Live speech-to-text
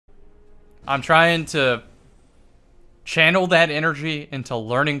I'm trying to channel that energy into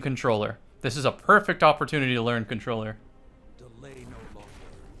learning controller. This is a perfect opportunity to learn controller. Delay no longer.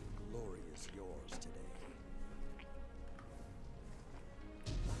 Glory is yours today.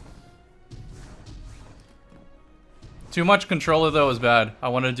 Too much controller though is bad. I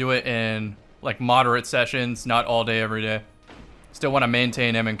want to do it in like moderate sessions, not all day every day. Still want to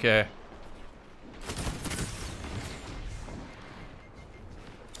maintain M and K.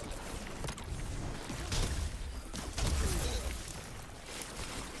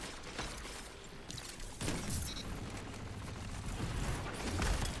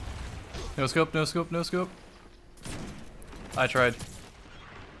 No scope, no scope, no scope. I tried.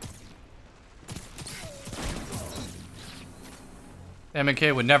 M and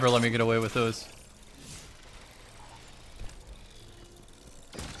K would never let me get away with those.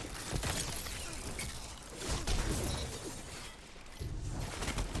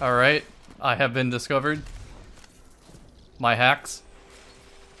 Alright, I have been discovered. My hacks.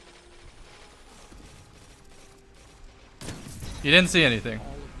 You didn't see anything.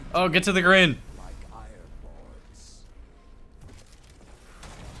 Oh, get to the green.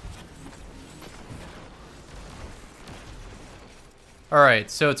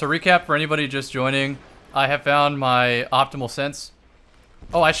 Alright, so to recap for anybody just joining, I have found my optimal sense.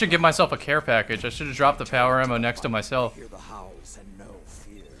 Oh, I should give myself a care package. I should have dropped the power ammo next to myself.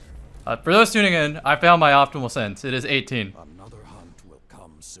 For those tuning in, I found my optimal sense. It is 18. Another hunt will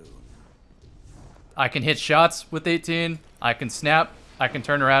come soon. I can hit shots with 18. I can snap. I can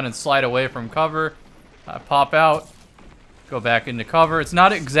turn around and slide away from cover. I pop out. Go back into cover. It's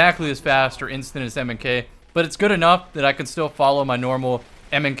not exactly as fast or instant as M&K, but it's good enough that I can still follow my normal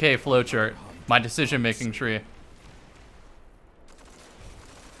M&K flowchart, my decision-making tree.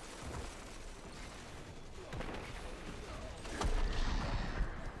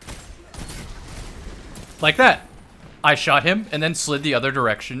 Like that. I shot him and then slid the other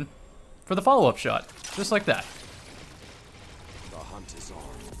direction for the follow-up shot. Just like that. The hunt is on.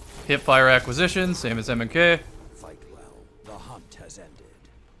 Hip fire acquisition, same as M&K. Fight well. The hunt has ended.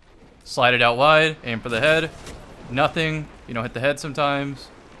 Slide it out wide, aim for the head. Nothing. You don't hit the head sometimes.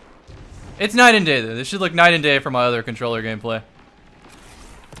 It's night and day though. This should look night and day for my other controller gameplay.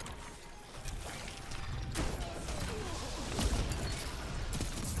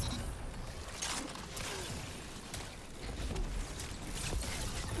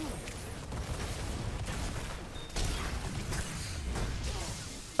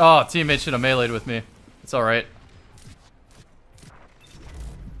 Oh, teammate should have meleeed with me. It's alright.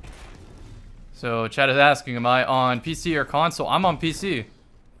 So, chat is asking, am I on PC or console? I'm on PC.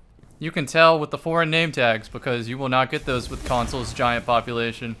 You can tell with the foreign name tags because you will not get those with console's giant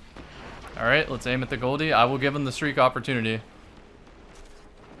population. Alright, let's aim at the Goldie. I will give him the streak opportunity.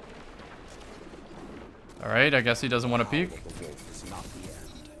 Alright, I guess he doesn't want to peek.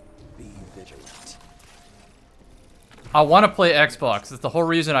 I want to play Xbox. That's the whole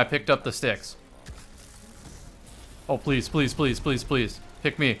reason I picked up the sticks. Oh, please, please, please, please, please.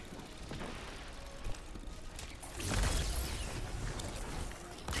 Pick me.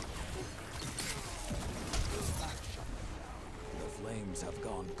 The flames have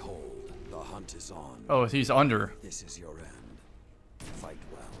gone cold. The hunt is on. Oh, he's under. This is your end. Fight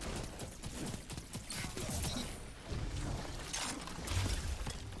well.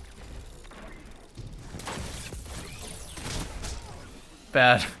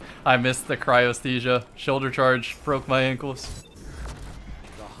 Bad. I missed the cryosthesia. Shoulder charge broke my ankles.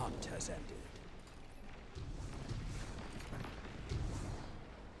 The hunt has ended.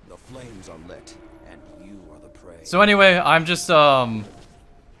 The flames are lit, and you are the prey. So anyway, I'm just I'm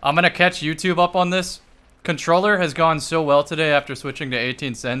gonna catch YouTube up on this. Controller has gone so well today after switching to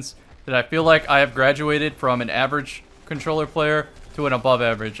 18 cents that I feel like I have graduated from an average controller player to an above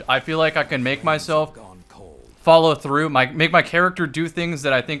average. I feel like I can make myself follow through, make my character do things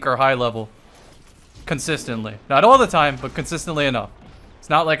that I think are high level. Consistently. Not all the time, but consistently enough. It's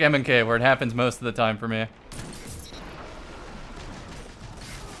not like M&K where it happens most of the time for me.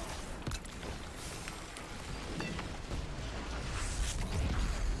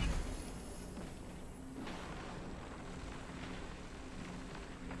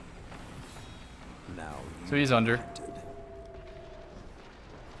 So he's under.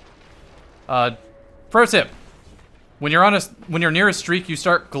 Pro tip. When you're near a streak, you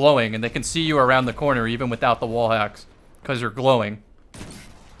start glowing, and they can see you around the corner even without the wall hacks, because you're glowing.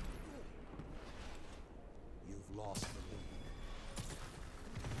 You've lost the lead.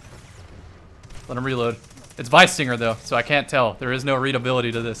 Let him reload. It's Vice Singer though, so I can't tell. There is no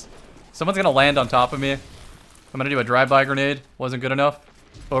readability to this. Someone's gonna land on top of me. I'm gonna do a drive-by grenade. Wasn't good enough.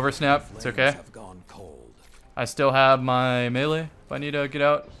 Oversnap. It's Flames okay. have gone cold. I still have my melee if I need to get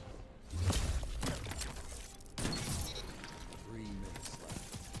out. 3 minutes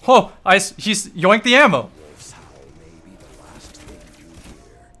left. Oh, he's yoinked the ammo. Wolf's howl may be the last thing you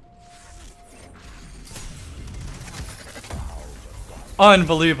hear.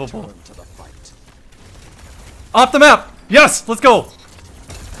 Unbelievable. Turn to the fight. Off the map. Yes, let's go.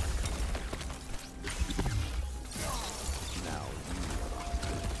 Now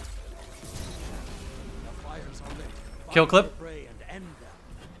the fires are lit. Kill clip. Find the prey and end them.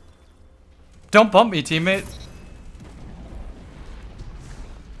 Don't bump me, teammate.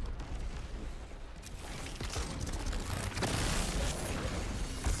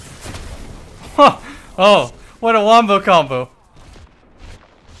 Huh. Oh, what a wombo combo.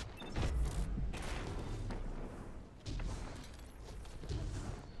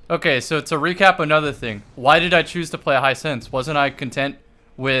 Okay, so to recap another thing. Why did I choose to play high sense? Wasn't I content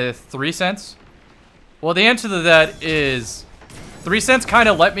with 3 cents? Well, the answer to that is 3 cents kind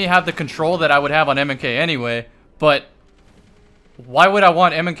of let me have the control that I would have on M&K anyway, but why would I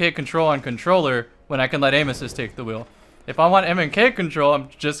want M&K control on controller when I can let aim assist take the wheel? If I want M&K control, I'm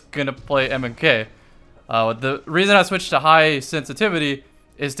just gonna play M&K. The reason I switched to high sensitivity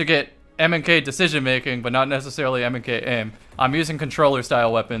is to get M&K decision making, but not necessarily M&K aim. I'm using controller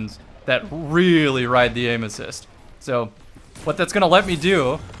style weapons that really ride the aim assist. So what that's gonna let me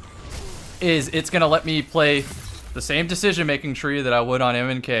do is it's gonna let me play the same decision making tree that I would on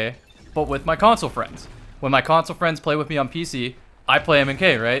M&K, but with my console friends. When my console friends play with me on PC, I play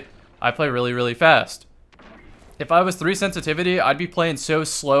M&K, right? I play really, really fast. If I was 3 sensitivity, I'd be playing so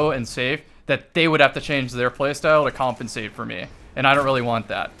slow and safe that they would have to change their playstyle to compensate for me. And I don't really want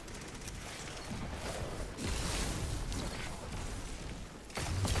that.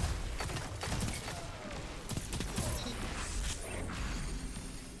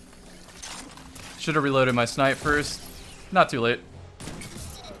 Should have reloaded my snipe first. Not too late.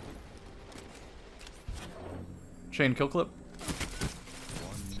 Chain kill clip.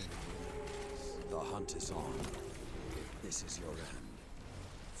 1 minute. The hunt is on. If this is your end,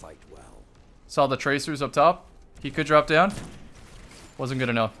 fight well. Saw the tracers up top. He could drop down. Wasn't good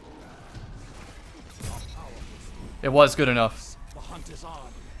enough. It was good enough. The hunt is on.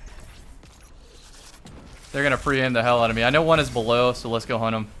 They're gonna pre-aim the hell out of me. I know one is below, so let's go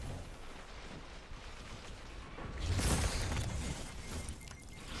hunt him.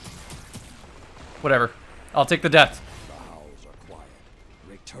 Whatever. I'll take the death. The howls are quiet.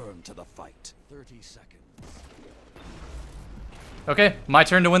 Return to the fight. 30 seconds. Okay, my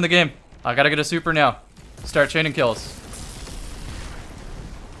turn to win the game. I gotta get a super now. Start chaining kills.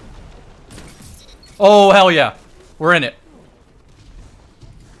 Oh, hell yeah. We're in it.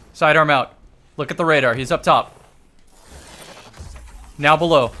 Sidearm out. Look at the radar. He's up top. Now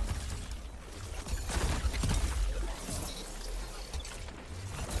below.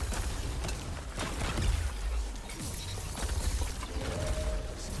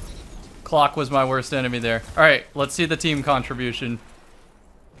 Clock was my worst enemy there. Alright, let's see the team contribution.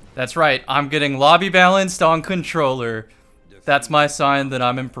 That's right, I'm getting lobby balanced on controller. That's my sign that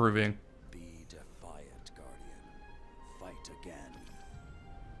I'm improving. Be defiant, Guardian. Fight again.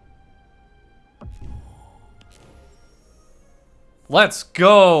 Let's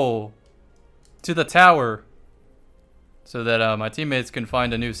go to the tower so that my teammates can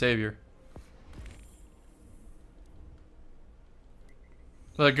find a new savior.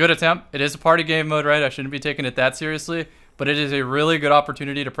 Well, a good attempt. It is a party game mode, right? I shouldn't be taking it that seriously, but it is a really good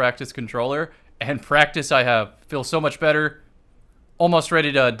opportunity to practice controller, and practice I have. Feel so much better. Almost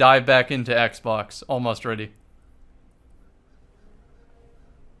ready to dive back into Xbox. Almost ready.